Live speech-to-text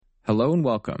Hello and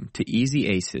welcome to Easy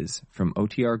Aces from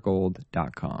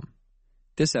OTRGold.com.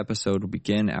 This episode will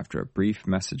begin after a brief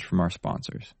message from our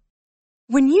sponsors.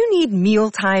 When you need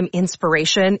mealtime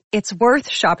inspiration, it's worth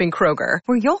shopping Kroger,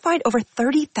 where you'll find over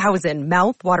 30,000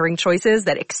 mouth-watering choices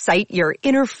that excite your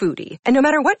inner foodie. And no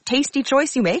matter what tasty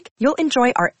choice you make, you'll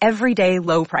enjoy our everyday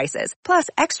low prices, plus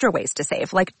extra ways to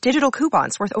save, like digital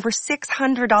coupons worth over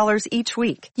 $600 each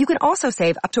week. You can also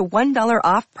save up to $1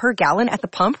 off per gallon at the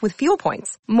pump with fuel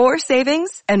points. More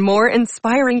savings and more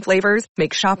inspiring flavors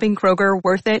make shopping Kroger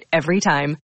worth it every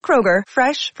time. Kroger,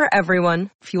 fresh for everyone.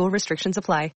 Fuel restrictions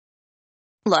apply.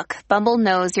 Look, Bumble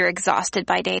knows you're exhausted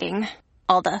by dating.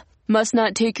 All the, must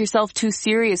not take yourself too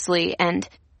seriously, and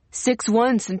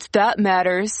 6'1" since that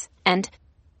matters, and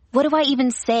what do I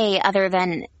even say other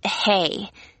than,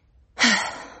 hey?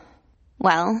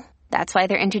 Well, that's why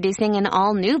they're introducing an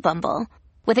all-new Bumble,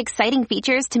 with exciting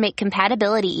features to make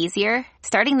compatibility easier,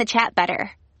 starting the chat better,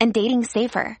 and dating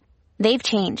safer. They've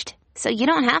changed, so you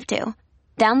don't have to.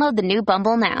 Download the new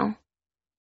Bumble now.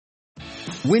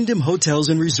 Wyndham Hotels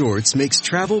and Resorts makes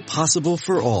travel possible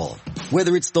for all.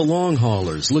 Whether it's the long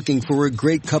haulers looking for a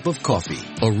great cup of coffee,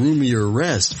 a roomier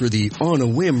rest for the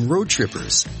on-a-whim road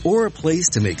trippers, or a place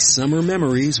to make summer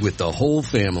memories with the whole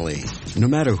family. No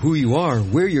matter who you are,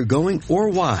 where you're going, or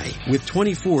why, with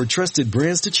 24 trusted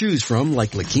brands to choose from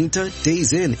like La Quinta,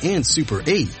 Days Inn, and Super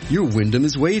 8, your Wyndham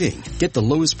is waiting. Get the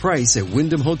lowest price at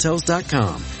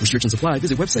WyndhamHotels.com. Restrictions apply.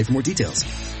 Visit website for more details.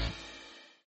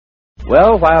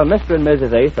 Well, while Mr. and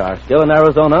Mrs. Ace are still in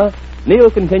Arizona, Neal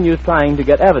continues trying to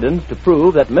get evidence to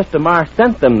prove that Mr. Marsh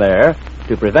sent them there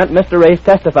to prevent Mr. Ace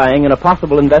testifying in a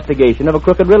possible investigation of a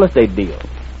crooked real estate deal.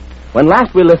 When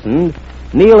last we listened,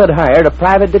 Neal had hired a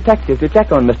private detective to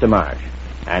check on Mr. Marsh,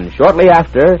 and shortly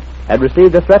after had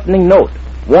received a threatening note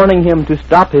warning him to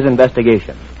stop his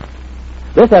investigation.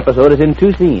 This episode is in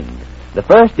two scenes. The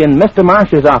first in Mr.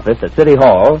 Marsh's office at City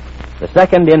Hall, the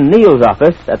second in Neal's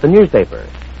office at the newspaper.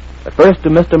 But first to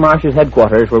Mr. Marsh's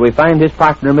headquarters, where we find his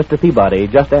partner, Mr. Peabody,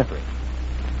 just entering.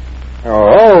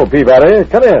 Oh, Peabody,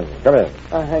 come in.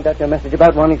 I got your message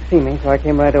about wanting to see me, so I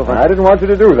came right over. I didn't want you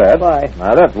to do that. Why?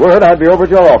 I left word I'd be over at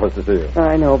your office to see you.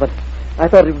 I know, but I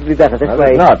thought it would be better this way.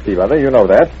 It's not, Peabody, you know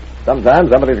that.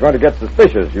 Sometimes somebody's going to get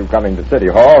suspicious, you coming to City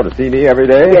Hall to see me every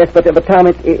day. Yes, but Tom,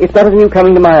 it's better than you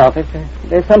coming to my office.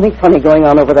 There's something funny going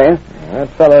on over there. That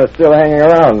fellow's still hanging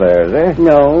around there, is he?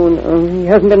 No, he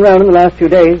hasn't been around in the last few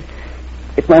days.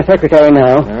 It's my secretary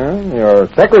now. Your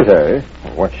secretary?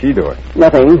 What's she doing?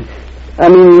 Nothing. I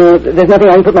mean, there's nothing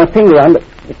I can put my finger on, but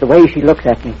it's the way she looks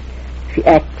at me. She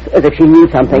acts as if she knew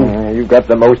something. You've got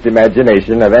the most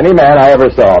imagination of any man I ever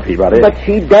saw, Peabody. But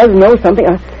she does know something.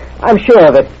 I'm sure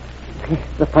of it.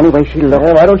 The funny way she looks.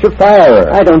 Well, why don't you fire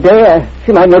her? I don't dare.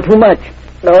 She might know too much.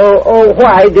 Oh,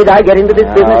 why did I get into this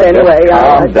business anyway?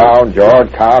 Calm down,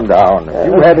 George, calm down.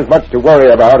 You had as much to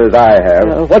worry about as I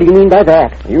have. What do you mean by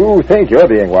that? You think you're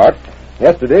being watched.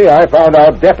 Yesterday, I found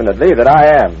out definitely that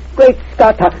I am. Great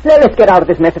Scott, Tom. Let's get out of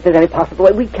this mess if there's any possible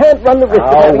way. We can't run the risk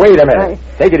of having... wait a minute.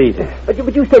 Take it easy. But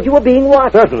you said you were being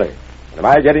watched. Certainly. Am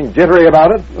I getting jittery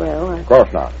about it? Well, Of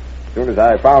course not. As soon as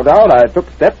I found out, I took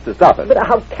steps to stop it. But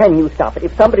how can you stop it?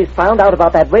 If somebody's found out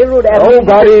about that Railroad Avenue...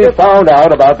 Nobody found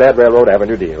out about that Railroad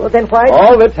Avenue deal. Well, then why...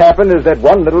 All that's happened is that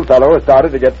one little fellow has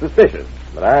started to get suspicious.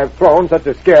 But I've thrown such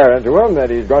a scare into him that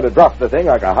he's going to drop the thing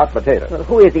like a hot potato. Well,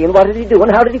 who is he and what did he do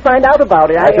and how did he find out about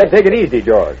it? I said take it easy,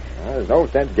 George. There's no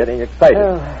sense getting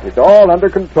excited. It's all under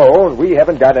control and we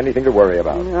haven't got anything to worry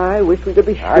about. I wish we could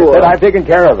be sure. I said I've taken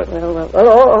care of it. Well,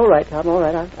 all right, Tom, all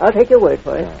right. I'll take your word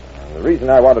for it. The reason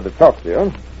I wanted to talk to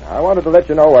you... I wanted to let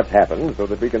you know what's happened so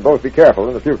that we can both be careful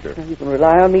in the future. You can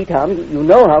rely on me, Tom. You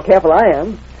know how careful I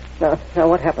am. Now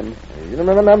what happened? You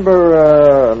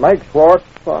remember Mike Schwartz?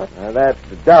 What? That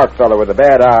dark fellow with the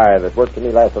bad eye that worked for me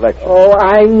last election. Oh,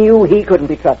 I knew he couldn't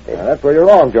be trusted. That's where you're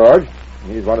wrong, George.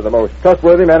 He's one of the most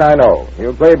trustworthy men I know.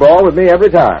 He'll play ball with me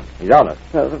every time. He's honest.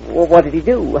 What did he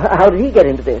do? How did he get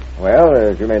into this? Well,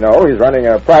 as you may know, he's running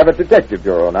a private detective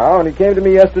bureau now, and he came to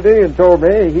me yesterday and told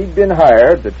me he'd been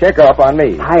hired to check up on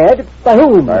me. Hired? By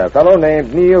whom? By a fellow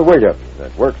named Neal Williams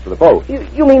that works for the Post.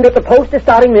 You mean that the Post is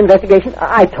starting an investigation?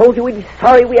 I told you we'd be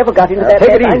sorry we ever got into that.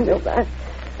 Take it easy.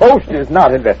 Post is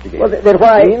not investigating. Well, then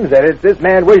why? It seems that it's this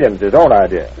man Williams' own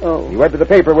idea. Oh. He went to the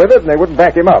paper with it, and they wouldn't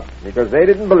back him up, because they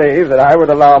didn't believe that I would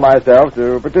allow myself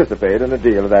to participate in a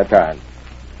deal of that kind.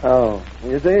 Oh.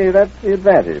 You see, that's the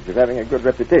advantage of having a good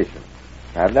reputation.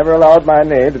 I've never allowed my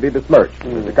name to be besmirched.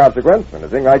 As a consequence, when a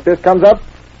thing like this comes up,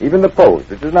 even the Post,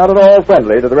 which is not at all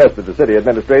friendly to the rest of the city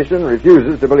administration,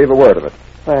 refuses to believe a word of it.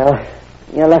 Well,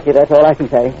 you're lucky, that's all I can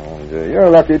say. You're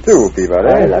lucky, too, Peabody.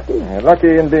 Very lucky?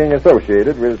 Lucky in being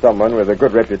associated with someone with a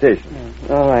good reputation.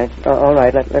 All right.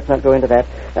 Let's not go into that.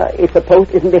 If the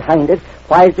Post isn't behind it,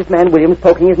 why is this man Williams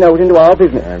poking his nose into our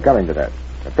business? I'm coming to that.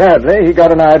 Apparently, he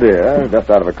got an idea, just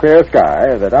out of a clear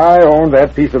sky, that I owned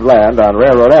that piece of land on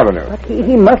Railroad Avenue. But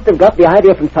he must have got the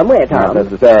idea from somewhere, Tom. Not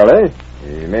necessarily.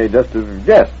 He may just have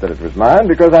guessed that it was mine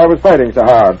because I was fighting so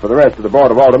hard for the rest of the Board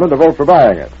of Aldermen to vote for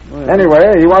buying it. Well,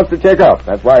 anyway, he wants to check up.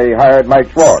 That's why he hired Mike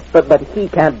Schwartz. But he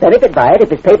can't benefit by it if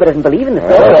his paper doesn't believe in the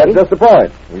story. That's just the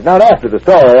point. He's not after the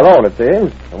story alone, it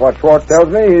seems. And what Schwartz tells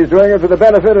me, he's doing it for the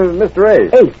benefit of Mr.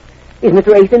 Ace. Ace? Is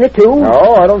Mr. Ace in it, too?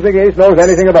 No, I don't think Ace knows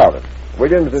anything about it.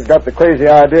 Williams has got the crazy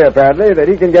idea, apparently, that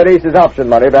he can get Ace's option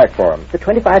money back for him. The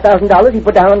 $25,000 he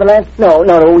put down on the land? No,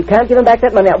 we can't give him back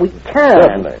that money. We can't.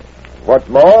 Certainly. What's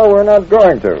more, we're not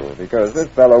going to, because this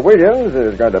fellow Williams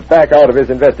is going to back out of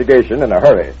his investigation in a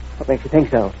hurry. What makes you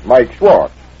think so? Mike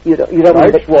Schwartz. You don't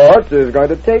Mike Schwartz is going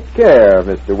to take care of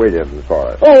Mr. Williams for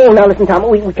us. Oh, now listen, Tom,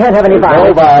 we can't have any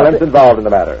violence. No violence involved in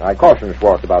the matter. I caution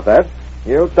Schwartz about that.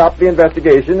 He'll stop the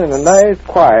investigation in a nice,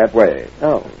 quiet way.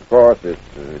 Oh. Of course, it's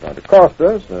going to cost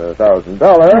us $1,000.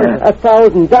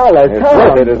 $1,000, Tom? It's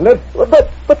worth it, isn't it?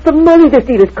 But the money this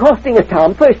deal is costing us,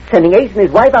 Tom. First sending Ace and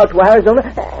his wife out to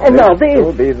Arizona, and now this.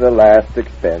 Will be the last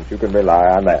expense. You can rely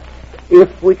on that.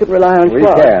 If we can rely on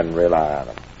Schwartz. We can rely on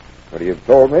him. Would he have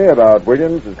told me about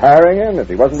Williams' hiring him if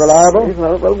he wasn't reliable?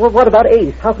 Well, what about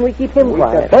Ace? How can we keep him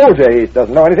quiet? I told you Ace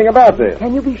doesn't know anything about this.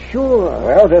 Can you be sure?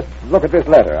 Well, just look at this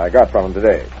letter I got from him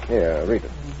today. Here, read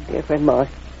it. Dear friend Marsh,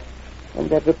 and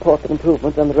that report that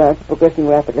improvements on the ranch are progressing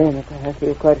rapidly, and I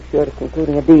feel quite assured of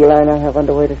concluding a deal I now have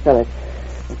underway to sell it.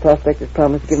 The prospector has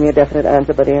promised to give me a definite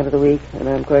answer by the end of the week, and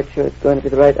I'm quite sure it's going to be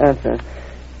the right answer.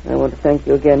 I want to thank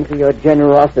you again for your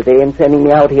generosity in sending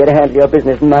me out here to handle your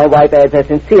business, and my wife adds her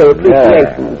sincere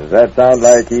appreciation. Does that sound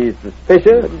like he's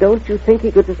suspicious? But don't you think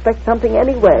he could suspect something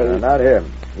anyway? Not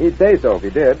him. He'd say so if he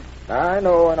did. I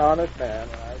know an honest man.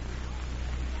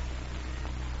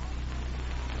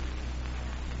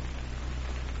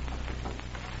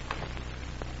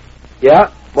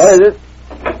 Yeah, what is it?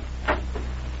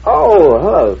 Oh,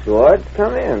 hello, Schwartz.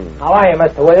 Come in. How are you,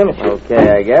 Mr. Williams? Okay,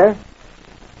 I guess.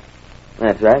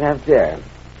 That's right, have a chair.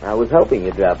 I was hoping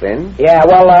you'd drop in. Yeah,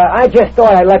 well, I just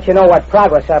thought I'd let you know what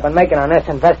progress I've been making on this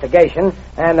investigation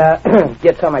and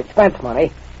get some expense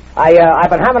money. I've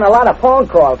been having a lot of phone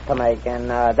calls to make, and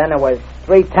then there was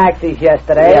 3 taxis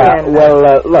yesterday. Yeah, and,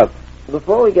 look,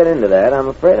 before we get into that, I'm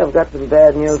afraid I've got some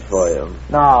bad news for you.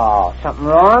 No, something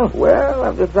wrong? Well,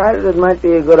 I've decided it might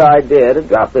be a good idea to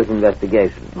drop this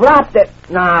investigation. Dropped it?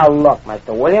 Now, look,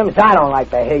 Mr. Williams, I don't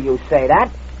like to hear you say that.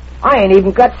 I ain't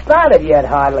even got started yet,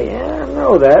 hardly. Yeah, I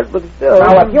know that, but still...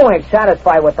 Now, if you ain't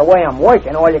satisfied with the way I'm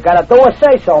working, all you gotta do is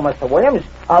say so, Mr. Williams.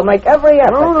 I'll make every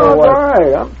effort No, it's all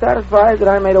right. I'm satisfied that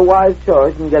I made a wise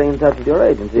choice in getting in touch with your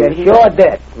agency. You sure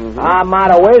did. Mm-hmm. Our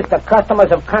motto is the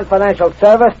customers of confidential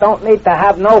service don't need to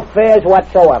have no fears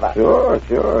whatsoever.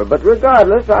 Sure. But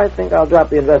regardless, I think I'll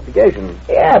drop the investigation.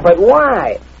 Yeah, but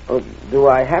why? Do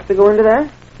I have to go into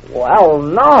that? Well,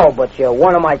 no, but you're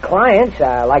one of my clients.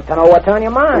 I'd like to know what's on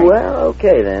your mind. Well,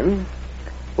 okay, then.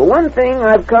 For one thing,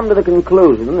 I've come to the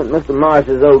conclusion that Mr. Marsh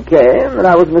is okay and that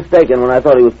I was mistaken when I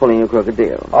thought he was pulling a crooked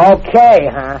deal. Okay,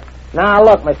 huh? Now,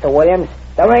 look, Mr. Williams,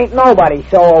 there ain't nobody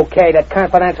so okay that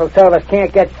confidential service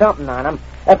can't get something on him.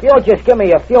 If you'll just give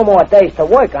me a few more days to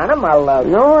work on him, I'll...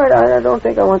 No, I don't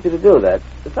think I want you to do that.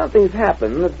 Something's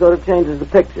happened that sort of changes the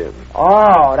picture.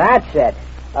 Oh, that's it.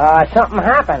 Something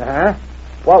happened, huh?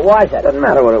 What was it? Doesn't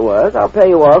matter what it was. I'll pay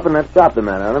you off and let's drop the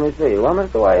matter. Let me see. How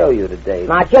much do I owe you today?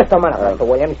 Now, just a minute, Mr.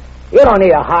 Williams. You don't need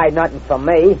to hide nothing from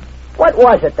me. What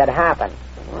was it that happened?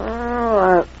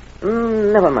 Well,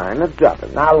 never mind. Let's drop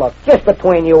it. Now, look, just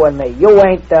between you and me, you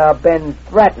ain't been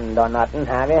threatened or nothing,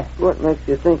 have you? What makes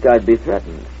you think I'd be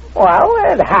threatened? Well,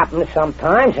 it happens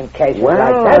sometimes in cases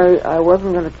like this. I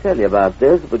wasn't going to tell you about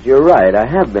this, but you're right. I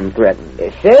have been threatened.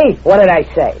 You see? What did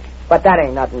I say? But that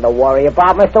ain't nothing to worry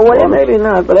about, Mr. Williams. Well, maybe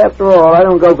not, but after all, I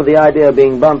don't go for the idea of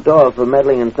being bumped off for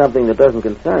meddling in something that doesn't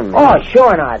concern me. Oh,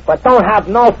 sure not. But don't have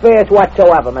no fears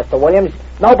whatsoever, Mr. Williams.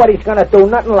 Nobody's going to do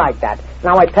nothing like that.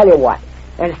 Now, I tell you what.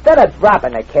 Instead of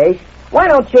dropping the case, why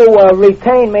don't you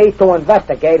retain me to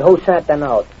investigate who sent the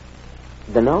note?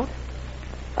 The note?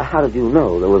 How did you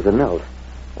know there was a note?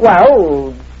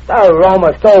 Well, there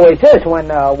almost always is when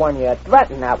you're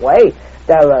threatened that way.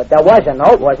 There was a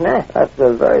note, wasn't there? That's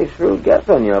a very shrewd guess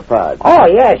on your part. Oh,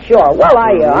 yeah, sure. Well,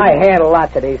 I handle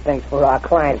lots of these things for our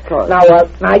clients.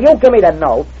 Now, you give me the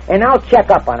note, and I'll check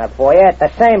up on it for you at the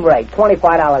same rate,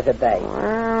 $25 a day.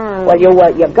 Well, Well,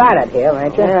 you got it here,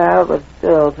 ain't you? Yeah, but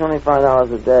still,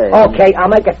 $25 a day. Okay, I'll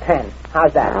make it 10.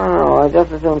 How's that? Oh, I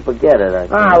just as soon forget it, I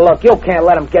think. Ah, look, you can't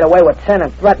let him get away with sending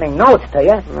threatening notes to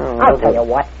you. No, I'll tell you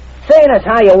what. Seeing as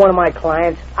how you're one of my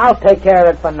clients, I'll take care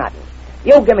of it for nothing.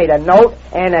 You give me the note,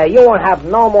 and you won't have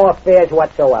no more fears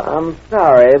whatsoever. I'm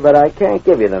sorry, but I can't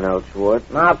give you the note, Schwartz.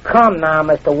 Now, come now,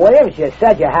 Mr. Williams. You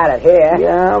said you had it here.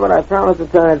 Yeah, but I promised to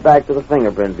turn it back to the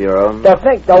Fingerprint Bureau. The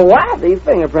what? The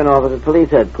fingerprint office at police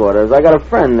headquarters. I got a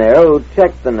friend there who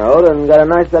checked the note and got a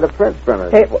nice set of prints from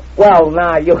it. Hey, well,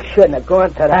 now, you shouldn't have gone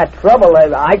to that trouble.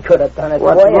 I could have done it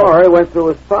What's for you. more, he went through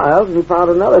his files and he found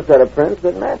another set of prints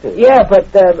that matches. Yeah, but...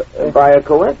 And by a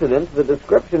coincidence, the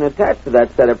description attached to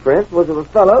that set of prints was of a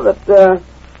fellow that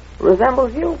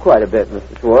resembles you quite a bit,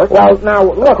 Mr. Schwartz. Well, now,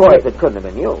 look... Of course, it couldn't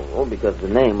have been you, because the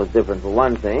name was different for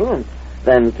one thing, and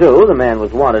then, too, the man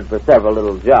was wanted for several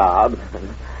little jobs.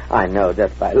 I know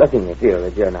just by looking at you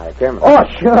that you're not a criminal. Oh,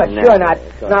 sure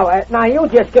not. Now, you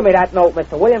just give me that note,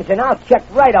 Mr. Williams, and I'll check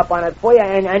right up on it for you,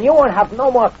 and you won't have no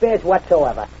more fears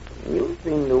whatsoever. You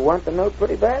seem to want the note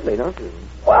pretty badly, don't you?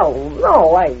 Well,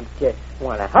 no, I just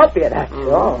want to help you, that's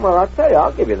all. Well, I'll tell you,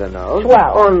 I'll give you the note.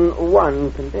 Swell. On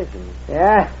one condition.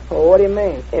 Yeah? Well, what do you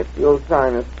mean? If you'll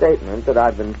sign a statement that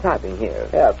I've been typing here.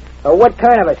 Yeah. What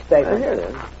kind of a statement? Here it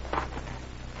is.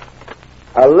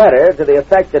 A letter to the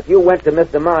effect that you went to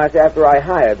Mr. Marsh after I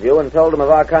hired you and told him of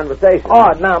our conversation. Oh,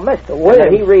 now, Mr. And Williams...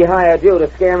 that he rehired you to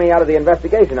scare me out of the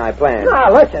investigation I planned.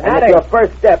 No, listen, and that that ain't... your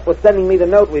first step was sending me the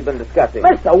note we've been discussing.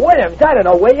 Mr. Williams, I don't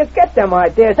know where you get them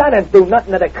ideas. I didn't do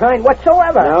nothing of the kind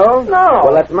whatsoever. No? No.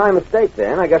 Well, that's my mistake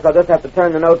then. I guess I'll just have to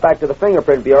turn the note back to the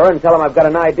Fingerprint Bureau and tell them I've got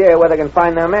an idea where they can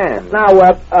find their man. Now,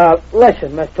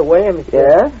 listen, Mr. Williams.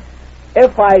 Yeah?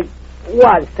 If I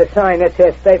was to sign this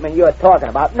here statement you're talking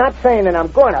about, not saying that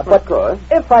I'm going to, but of course.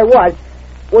 If I was,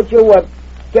 would you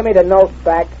give me the note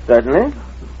back? Certainly.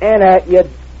 And you'd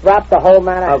drop the whole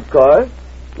matter? Of course.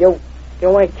 You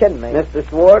ain't kidding me. Mr.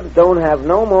 Schwartz, don't have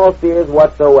no more fears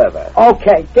whatsoever.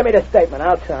 Okay, give me the statement.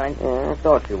 I'll sign. Yeah, I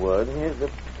thought you would. Here's the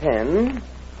pen.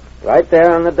 Right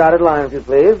there on the dotted line, if you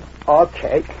please.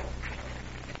 Okay.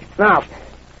 Now,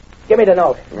 give me the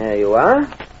note. There you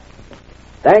are.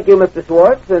 Thank you, Mr.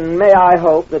 Schwartz, and may I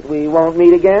hope that we won't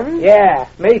meet again? Yeah,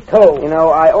 me too. You know,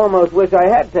 I almost wish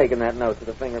I had taken that note to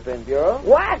the Fingerprint Bureau.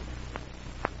 What?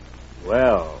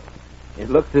 Well, it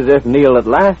looks as if Neal at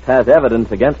last has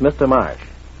evidence against Mr. Marsh.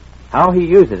 How he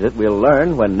uses it we'll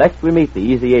learn when next we meet the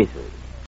Easy Aces.